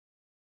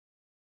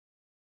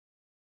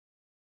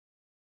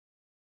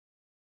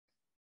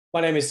My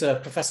name is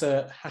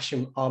Professor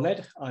Hashim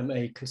Ahmed. I'm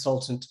a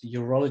consultant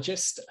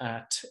urologist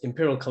at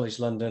Imperial College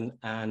London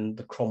and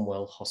the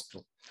Cromwell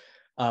Hospital.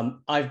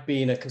 I've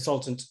been a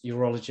consultant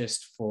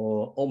urologist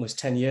for almost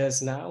 10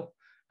 years now,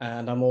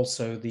 and I'm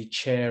also the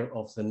chair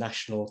of the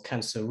National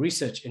Cancer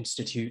Research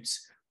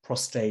Institute's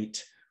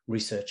Prostate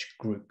Research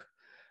Group.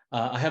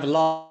 I have a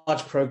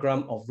large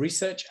program of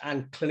research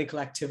and clinical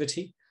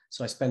activity,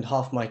 so I spend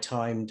half my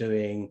time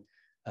doing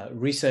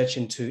research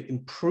into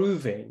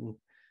improving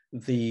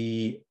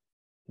the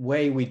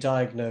way we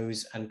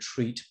diagnose and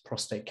treat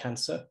prostate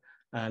cancer.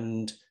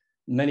 And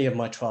many of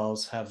my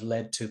trials have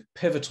led to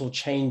pivotal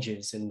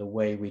changes in the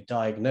way we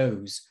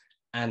diagnose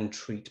and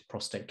treat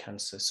prostate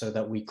cancer so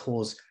that we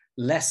cause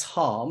less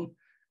harm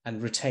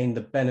and retain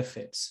the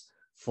benefits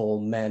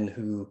for men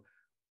who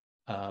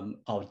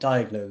are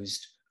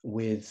diagnosed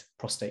with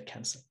prostate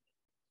cancer.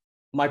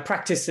 My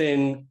practice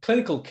in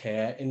clinical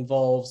care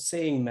involves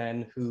seeing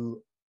men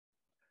who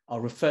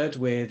are referred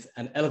with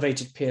an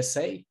elevated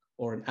PSA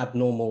or an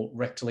abnormal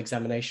rectal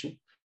examination,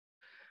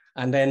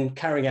 and then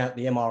carrying out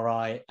the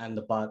MRI and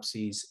the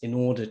biopsies in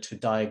order to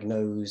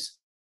diagnose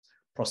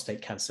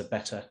prostate cancer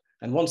better.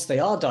 And once they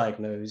are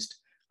diagnosed,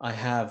 I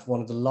have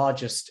one of the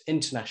largest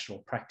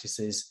international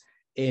practices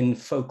in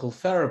focal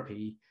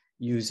therapy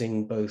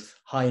using both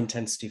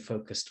high-intensity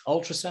focused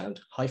ultrasound,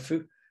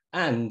 HIFU,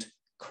 and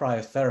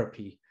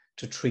cryotherapy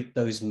to treat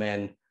those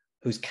men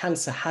whose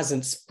cancer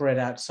hasn't spread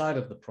outside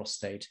of the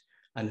prostate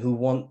and who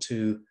want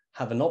to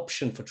have an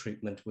option for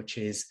treatment which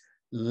is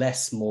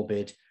less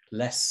morbid,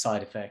 less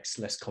side effects,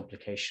 less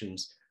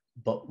complications,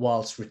 but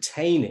whilst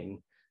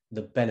retaining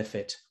the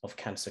benefit of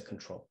cancer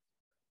control.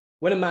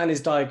 When a man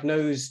is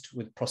diagnosed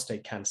with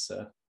prostate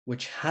cancer,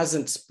 which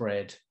hasn't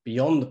spread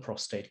beyond the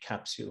prostate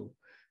capsule,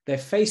 they're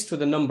faced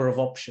with a number of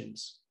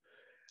options.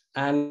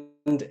 And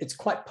it's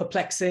quite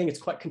perplexing,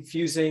 it's quite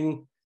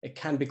confusing, it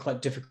can be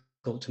quite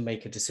difficult to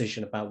make a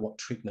decision about what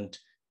treatment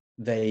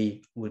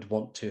they would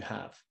want to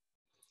have.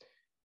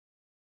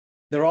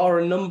 There are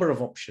a number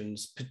of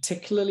options,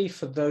 particularly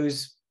for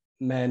those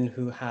men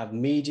who have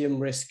medium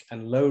risk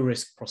and low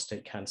risk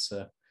prostate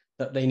cancer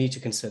that they need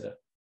to consider.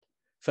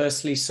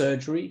 Firstly,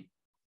 surgery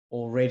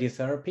or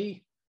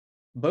radiotherapy,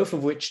 both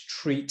of which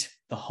treat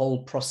the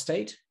whole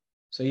prostate.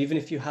 So even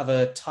if you have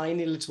a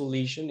tiny little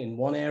lesion in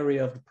one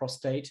area of the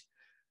prostate,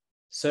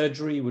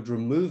 surgery would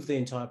remove the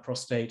entire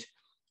prostate,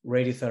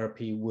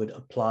 radiotherapy would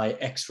apply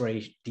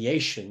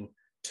X-radiation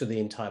to the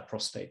entire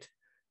prostate.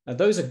 Now,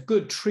 those are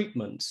good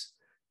treatments,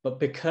 but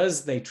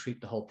because they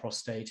treat the whole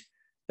prostate,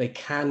 they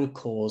can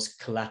cause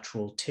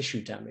collateral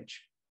tissue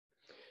damage.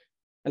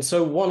 And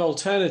so one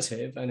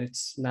alternative, and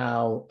it's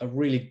now a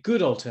really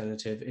good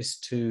alternative, is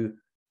to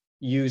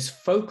use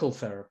focal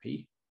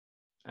therapy.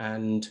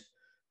 And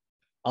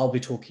I'll be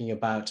talking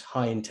about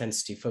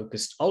high-intensity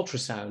focused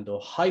ultrasound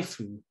or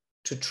HIFU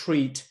to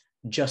treat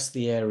just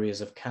the areas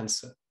of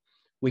cancer.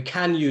 We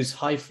can use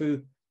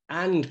HIFU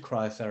and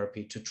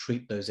cryotherapy to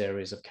treat those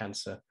areas of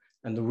cancer.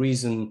 And the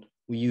reason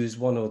we use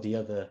one or the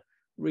other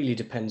really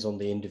depends on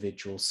the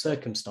individual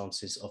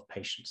circumstances of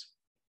patients.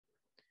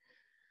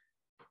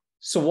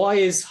 So why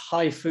is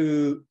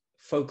HIFU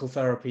focal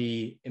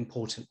therapy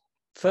important?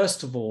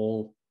 First of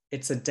all,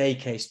 it's a day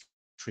case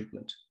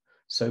treatment.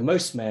 So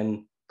most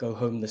men go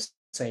home the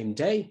same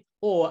day,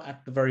 or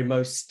at the very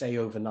most stay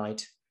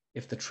overnight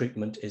if the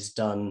treatment is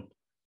done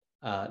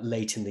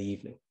late in the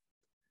evening.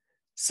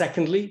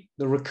 Secondly,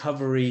 the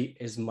recovery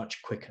is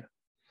much quicker.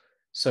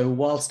 So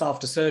whilst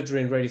after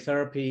surgery and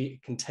radiotherapy,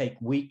 it can take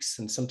weeks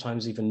and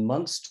sometimes even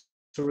months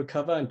to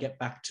recover and get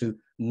back to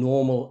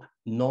normal,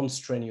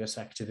 non-strenuous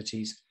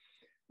activities,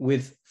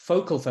 with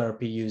focal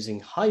therapy using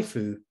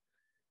HIFU,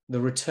 the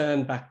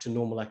return back to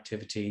normal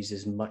activities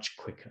is much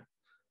quicker,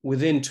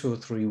 within 2 or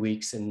 3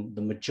 weeks in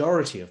the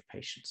majority of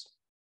patients.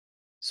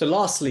 So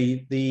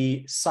lastly,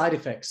 the side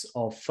effects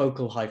of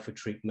focal HIFU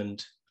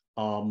treatment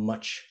are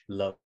much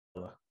lower.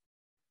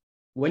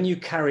 When you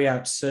carry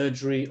out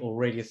surgery or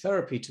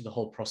radiotherapy to the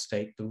whole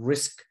prostate, the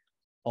risk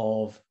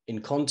of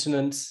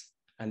incontinence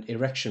and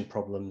erection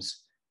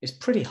problems is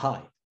pretty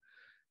high.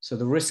 So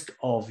the risk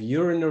of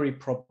urinary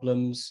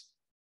problems,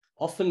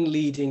 often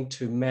leading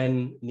to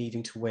men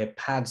needing to wear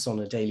pads on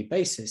a daily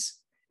basis,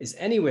 is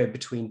anywhere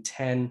between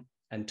 10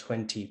 and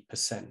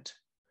 20%.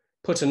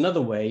 Put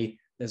another way,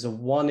 there's a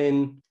 1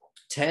 in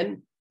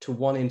 10 to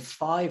 1 in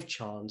 5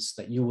 chance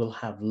that you will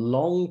have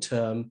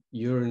long-term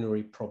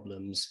urinary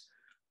problems,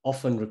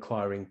 often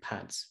requiring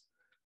pads.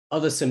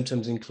 Other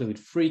symptoms include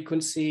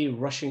frequency,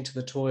 rushing to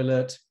the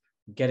toilet,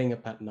 getting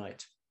up at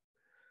night.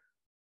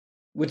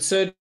 With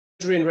surgery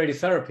and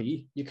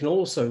radiotherapy, you can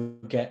also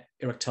get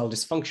erectile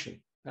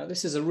dysfunction. Now,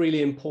 this is a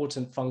really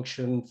important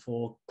function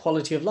for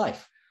quality of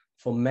life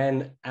for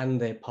men and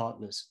their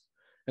partners.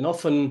 And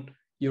often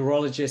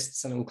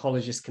urologists and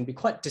oncologists can be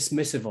quite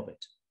dismissive of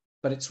it,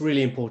 but it's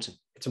really important.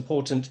 It's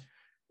important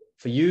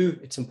for you,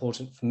 it's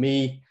important for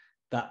me,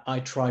 that I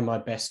try my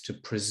best to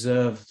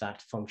preserve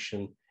that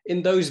function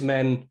in those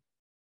men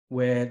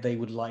where they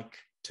would like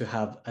to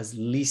have as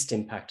least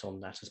impact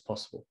on that as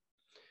possible.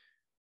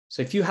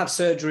 So if you have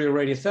surgery or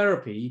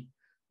radiotherapy,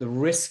 the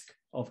risk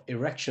of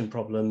erection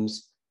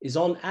problems is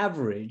on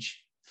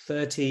average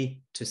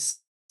 30 to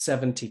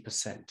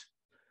 70%.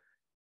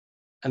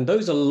 And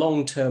those are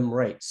long-term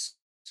rates.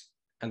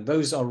 And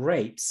those are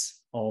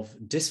rates of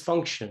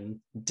dysfunction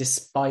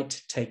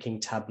despite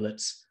taking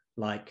tablets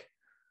like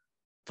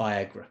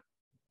Viagra.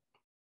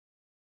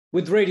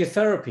 With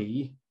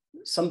radiotherapy,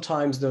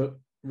 sometimes the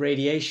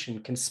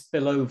radiation can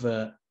spill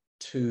over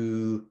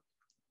to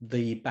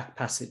the back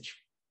passage.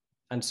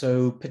 And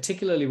so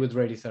particularly with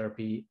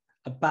radiotherapy,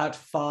 about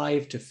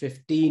 5 to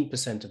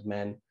 15% of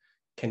men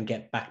can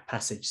get back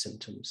passage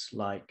symptoms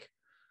like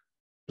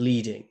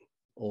bleeding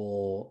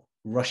or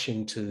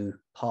rushing to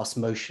pass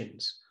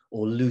motions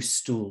or loose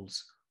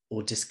stools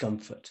or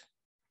discomfort.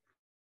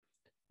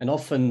 And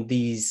often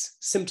these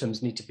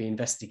symptoms need to be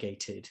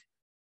investigated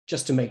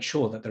just to make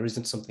sure that there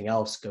isn't something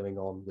else going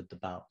on with the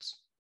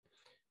bowels.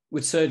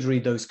 With surgery,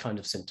 those kind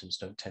of symptoms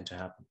don't tend to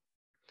happen.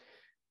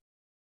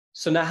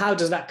 So now how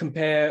does that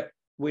compare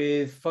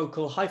with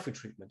focal HIFU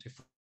treatment? If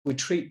we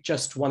treat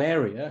just one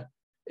area,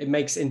 it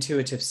makes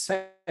intuitive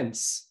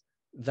sense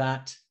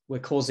that we're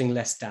causing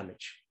less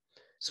damage.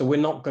 So we're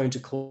not going to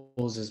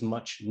cause as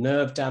much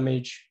nerve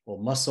damage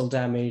or muscle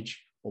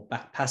damage or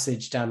back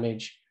passage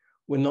damage.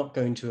 We're not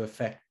going to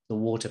affect the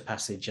water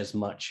passage as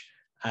much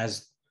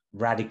as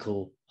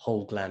radical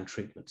whole gland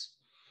treatments.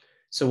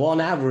 So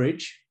on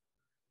average,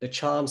 the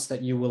chance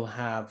that you will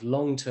have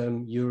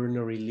long-term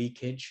urinary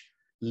leakage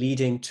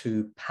leading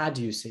to pad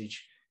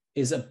usage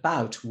is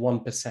about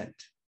 1%.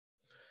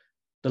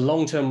 The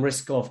long-term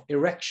risk of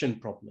erection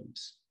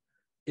problems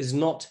is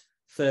not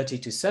 30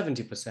 to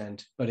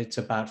 70%, but it's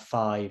about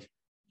 5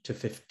 to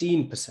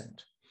 15%.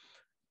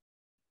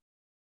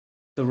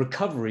 The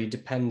recovery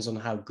depends on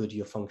how good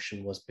your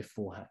function was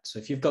beforehand. So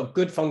if you've got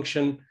good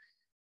function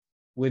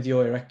with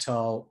your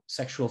erectile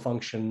sexual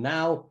function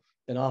now,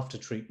 then after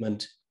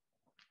treatment,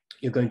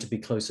 you're going to be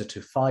closer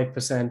to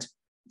 5%.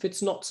 If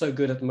it's not so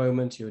good at the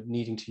moment, you're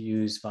needing to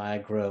use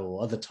Viagra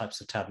or other types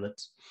of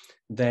tablets,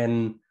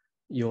 then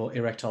your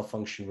erectile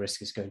function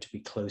risk is going to be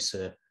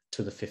closer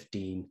to the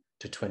 15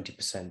 to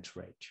 20%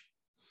 range.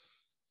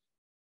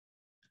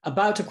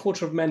 About a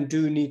quarter of men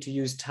do need to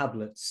use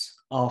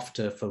tablets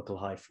after focal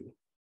HIFU,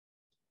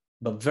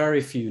 but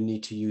very few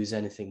need to use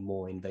anything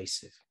more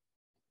invasive.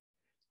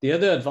 The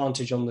other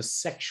advantage on the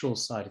sexual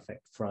side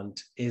effect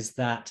front is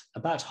that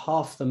about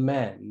half the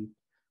men,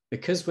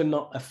 because we're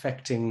not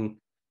affecting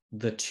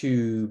the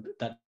tube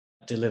that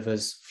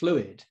delivers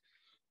fluid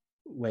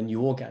when you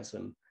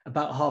orgasm,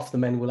 about half the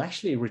men will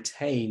actually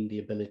retain the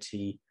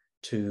ability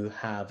to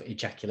have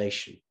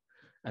ejaculation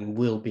and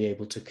will be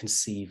able to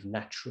conceive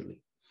naturally.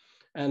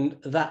 And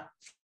that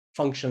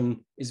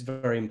function is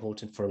very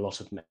important for a lot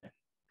of men.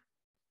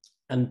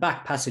 And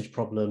back passage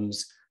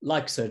problems,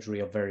 like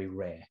surgery, are very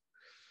rare.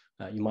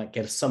 You might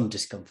get some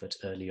discomfort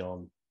early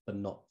on, but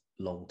not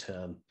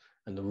long-term.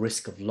 And the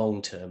risk of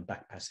long-term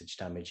back passage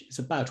damage is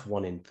about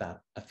 1 in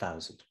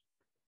 1,000.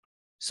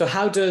 So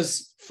how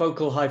does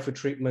focal HIFU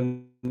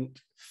treatment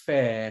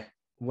fare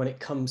when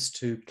it comes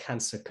to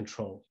cancer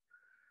control?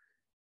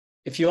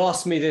 If you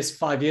asked me this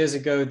 5 years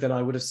ago, then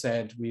I would have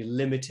said we're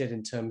limited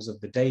in terms of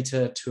the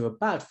data to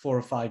about 4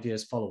 or 5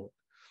 years follow-up.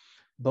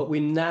 But we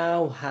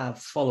now have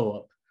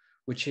follow-up,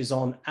 which is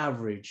on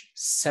average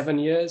 7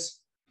 years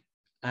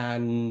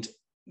and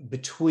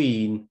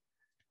between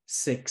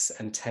 6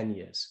 and 10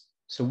 years.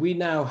 So we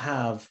now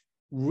have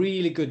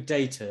really good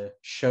data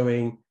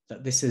showing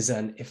that this is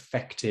an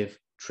effective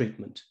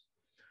treatment.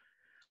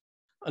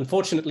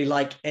 Unfortunately,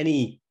 like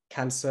any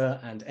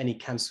cancer and any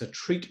cancer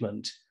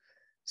treatment,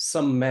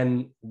 some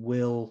men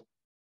will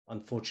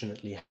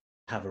unfortunately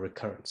have a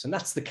recurrence. And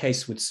that's the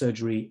case with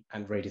surgery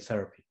and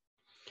radiotherapy.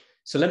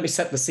 So let me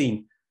set the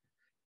scene.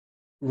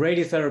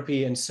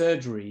 Radiotherapy and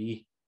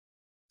surgery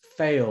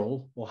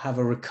fail or have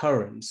a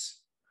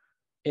recurrence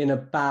in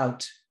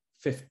about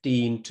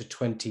 15 to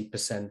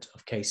 20%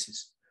 of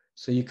cases.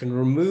 So you can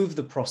remove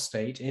the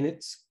prostate in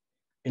its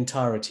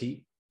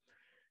entirety,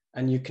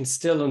 and you can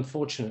still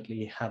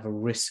unfortunately have a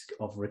risk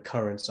of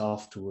recurrence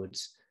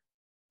afterwards,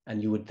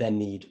 and you would then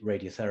need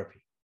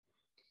radiotherapy.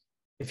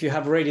 If you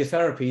have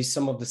radiotherapy,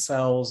 some of the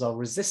cells are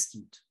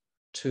resistant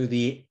to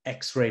the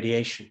X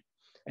radiation,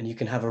 and you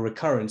can have a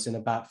recurrence in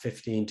about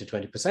 15 to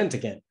 20%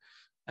 again.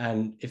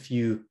 And if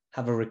you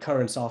have a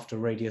recurrence after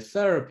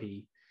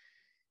radiotherapy,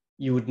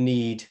 you would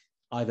need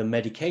either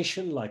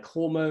medication like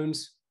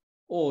hormones,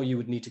 or you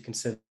would need to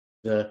consider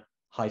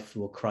HIFU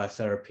or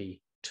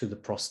cryotherapy to the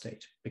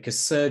prostate, because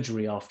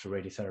surgery after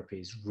radiotherapy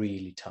is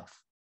really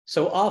tough.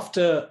 So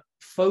after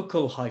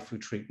focal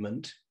HIFU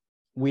treatment,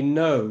 we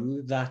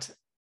know that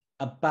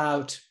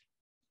about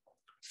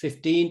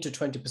 15 to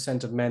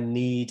 20% of men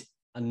need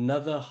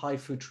another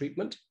HIFU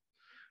treatment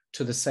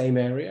to the same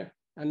area.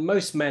 And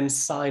most men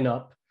sign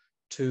up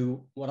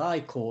to what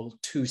I call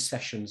 2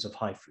 sessions of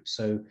HIFU.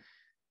 So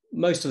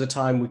most of the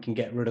time we can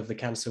get rid of the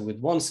cancer with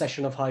 1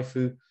 session of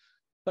HIFU,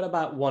 but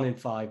about 1 in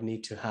 5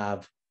 need to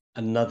have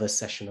another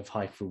session of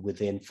HIFU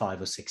within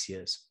 5 or 6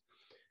 years.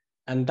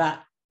 And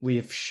that we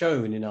have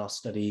shown in our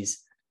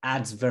studies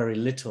adds very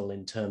little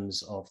in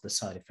terms of the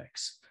side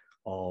effects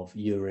of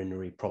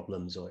urinary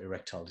problems or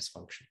erectile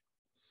dysfunction.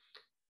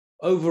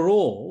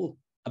 Overall,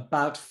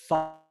 about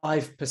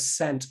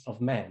 5%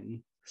 of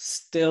men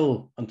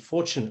still,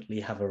 unfortunately,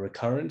 have a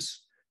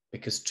recurrence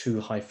because 2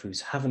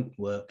 HIFUs haven't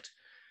worked,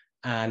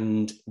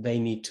 and they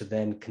need to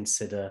then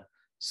consider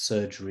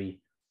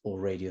surgery or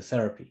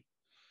radiotherapy,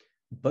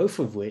 both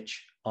of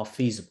which are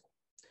feasible.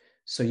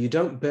 So you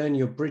don't burn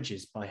your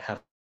bridges by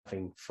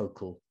having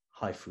focal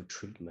HIFU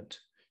treatment.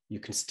 You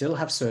can still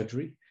have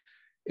surgery.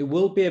 It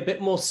will be a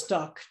bit more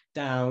stuck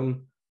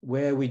down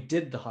where we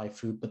did the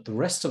HIFU, but the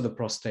rest of the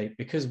prostate,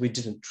 because we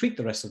didn't treat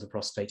the rest of the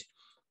prostate,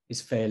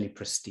 is fairly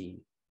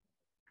pristine.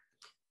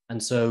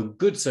 And so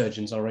good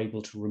surgeons are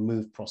able to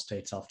remove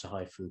prostates after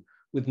HIFU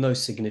with no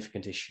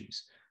significant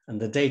issues.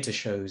 And the data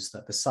shows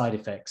that the side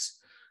effects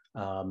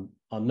are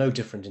no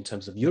different in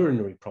terms of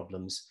urinary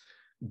problems,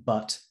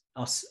 but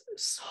are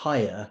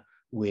higher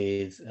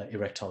with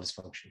erectile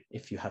dysfunction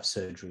if you have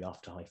surgery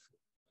after HIFU.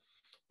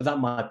 But that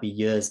might be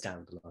years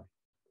down the line.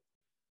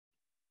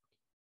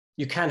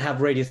 You can have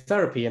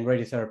radiotherapy, and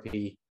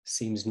radiotherapy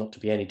seems not to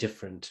be any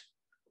different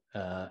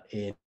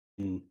in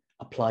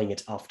applying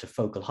it after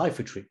focal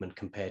HIFU treatment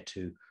compared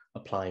to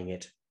applying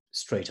it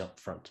straight up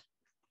front.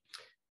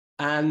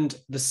 And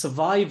the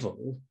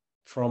survival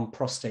from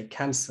prostate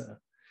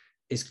cancer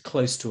is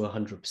close to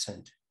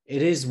 100%.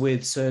 It is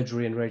with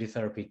surgery and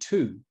radiotherapy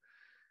too,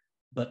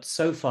 but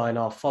so far in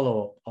our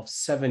follow-up of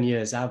 7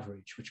 years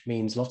average, which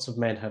means lots of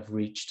men have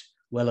reached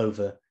well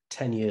over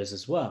 10 years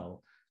as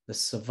well, the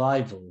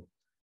survival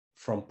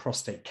from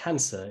prostate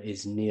cancer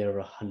is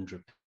near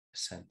 100%.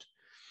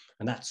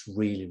 And that's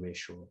really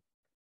reassuring.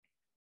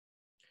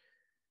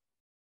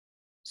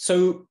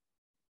 So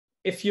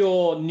if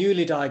you're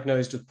newly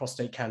diagnosed with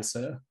prostate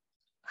cancer,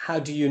 how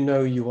do you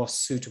know you are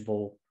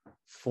suitable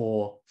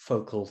for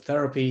focal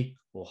therapy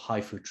or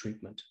HIFU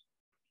treatment?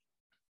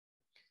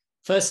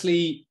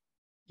 Firstly,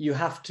 you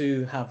have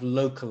to have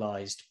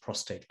localized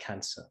prostate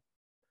cancer.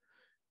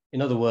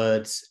 In other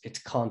words,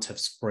 it can't have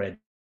spread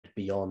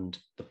beyond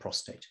the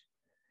prostate.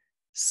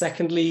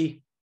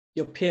 Secondly,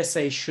 your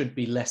PSA should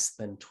be less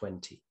than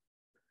 20.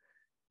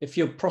 If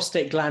your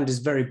prostate gland is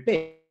very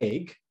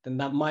big, then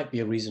that might be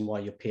a reason why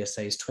your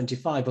PSA is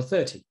 25 or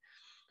 30.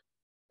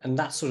 And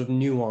that sort of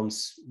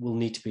nuance will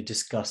need to be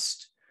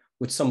discussed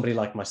with somebody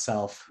like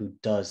myself who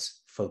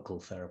does focal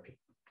therapy.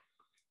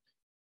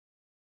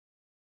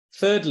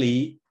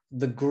 Thirdly,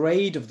 the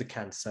grade of the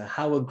cancer,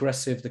 how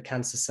aggressive the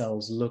cancer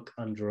cells look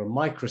under a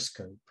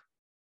microscope,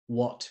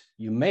 what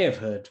you may have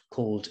heard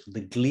called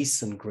the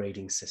Gleason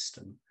grading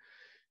system,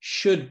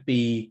 should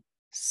be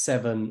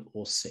 7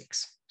 or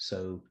 6.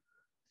 So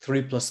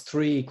 3 +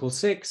 3 =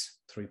 6,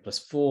 3 +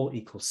 4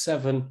 =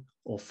 7,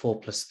 or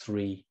 4 +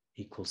 3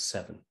 =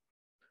 7.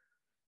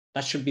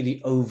 That should be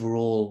the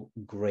overall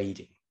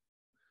grading.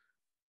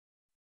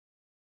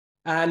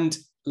 And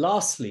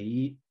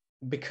lastly,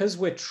 because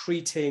we're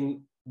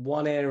treating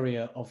one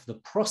area of the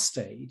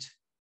prostate,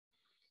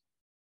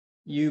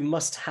 you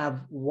must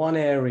have one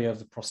area of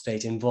the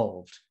prostate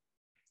involved.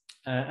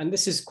 And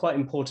this is quite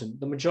important.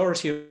 The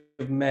majority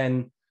of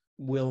men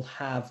will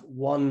have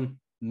one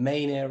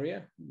main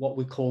area, what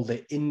we call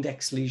the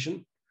index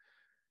lesion.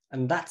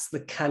 And that's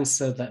the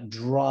cancer that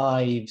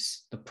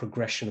drives the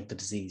progression of the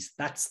disease.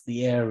 That's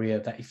the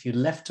area that, if you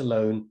left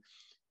alone,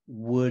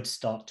 would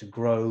start to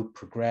grow,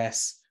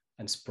 progress,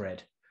 and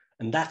spread.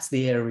 And that's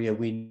the area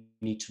we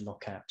need to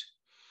knock out.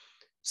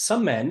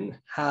 Some men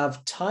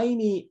have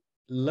tiny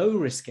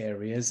low-risk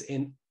areas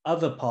in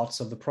other parts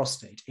of the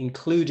prostate,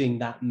 including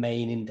that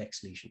main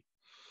index lesion.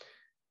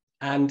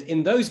 And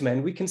in those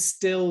men, we can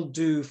still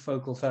do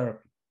focal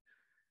therapy.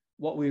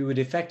 What we would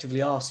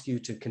effectively ask you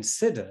to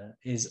consider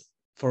is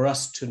for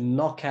us to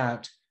knock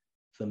out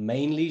the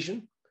main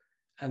lesion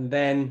and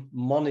then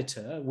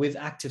monitor with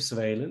active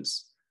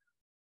surveillance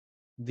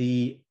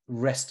the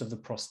rest of the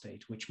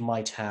prostate, which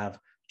might have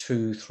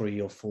 2, 3,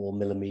 or 4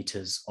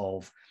 millimeters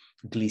of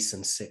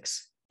Gleason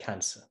 6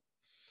 cancer.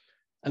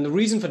 And the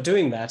reason for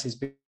doing that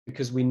is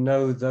because we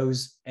know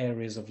those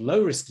areas of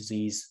low-risk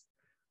disease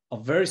are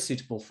very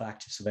suitable for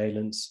active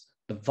surveillance.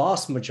 The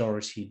vast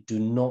majority do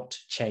not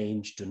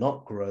change, do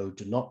not grow,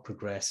 do not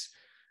progress,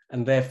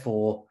 and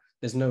therefore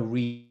there's no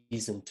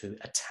reason to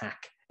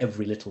attack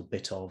every little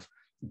bit of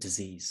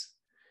disease,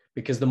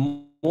 because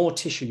the more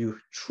tissue you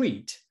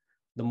treat,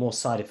 the more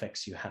side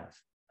effects you have.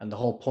 And the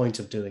whole point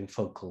of doing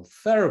focal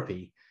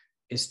therapy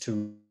is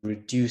to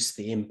reduce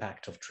the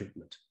impact of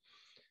treatment.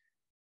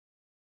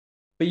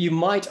 But you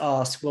might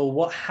ask, well,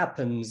 what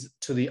happens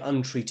to the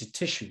untreated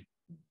tissue?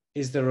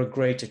 Is there a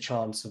greater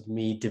chance of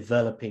me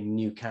developing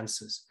new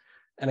cancers?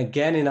 And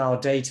again, in our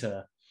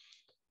data,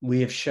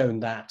 we have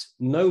shown that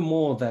no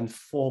more than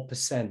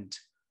 4%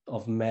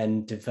 of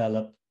men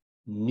develop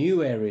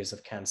new areas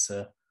of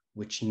cancer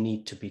which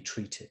need to be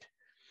treated.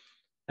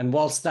 And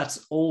whilst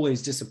that's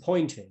always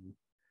disappointing,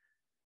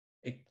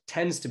 it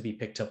tends to be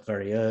picked up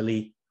very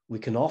early. We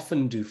can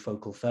often do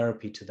focal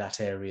therapy to that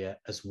area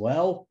as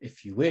well,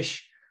 if you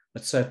wish,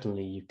 but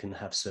certainly you can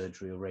have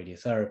surgery or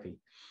radiotherapy.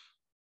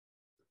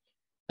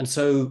 And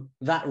so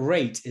that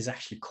rate is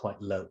actually quite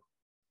low.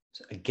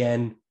 So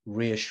again,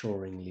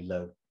 reassuringly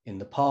low. In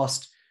the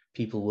past,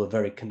 people were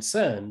very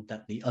concerned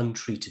that the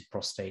untreated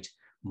prostate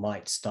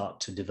might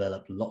start to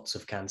develop lots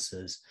of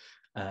cancers,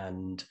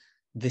 and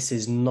this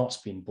has not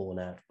been borne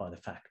out by the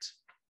facts.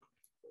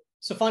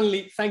 So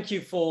finally, thank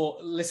you for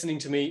listening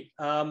to me.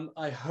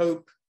 I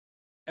hope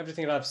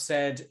everything that I've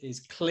said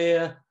is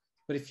clear,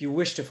 but if you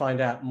wish to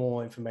find out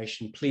more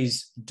information,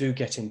 please do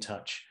get in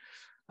touch.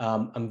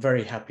 I'm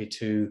very happy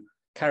to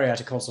carry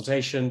out a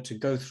consultation to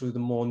go through the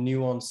more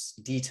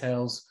nuanced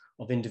details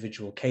of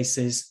individual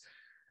cases.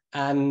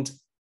 And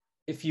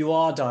if you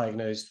are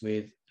diagnosed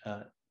with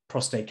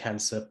prostate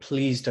cancer,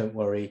 please don't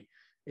worry.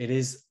 It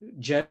is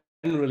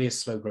generally a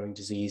slow-growing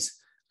disease,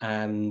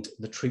 and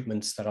the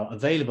treatments that are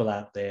available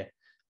out there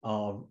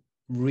are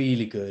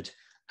really good.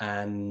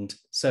 And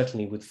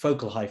certainly with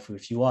focal HIFU,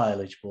 if you are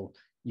eligible,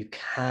 you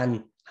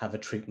can have a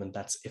treatment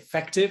that's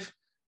effective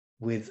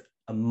with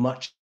a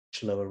much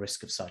lower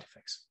risk of side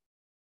effects.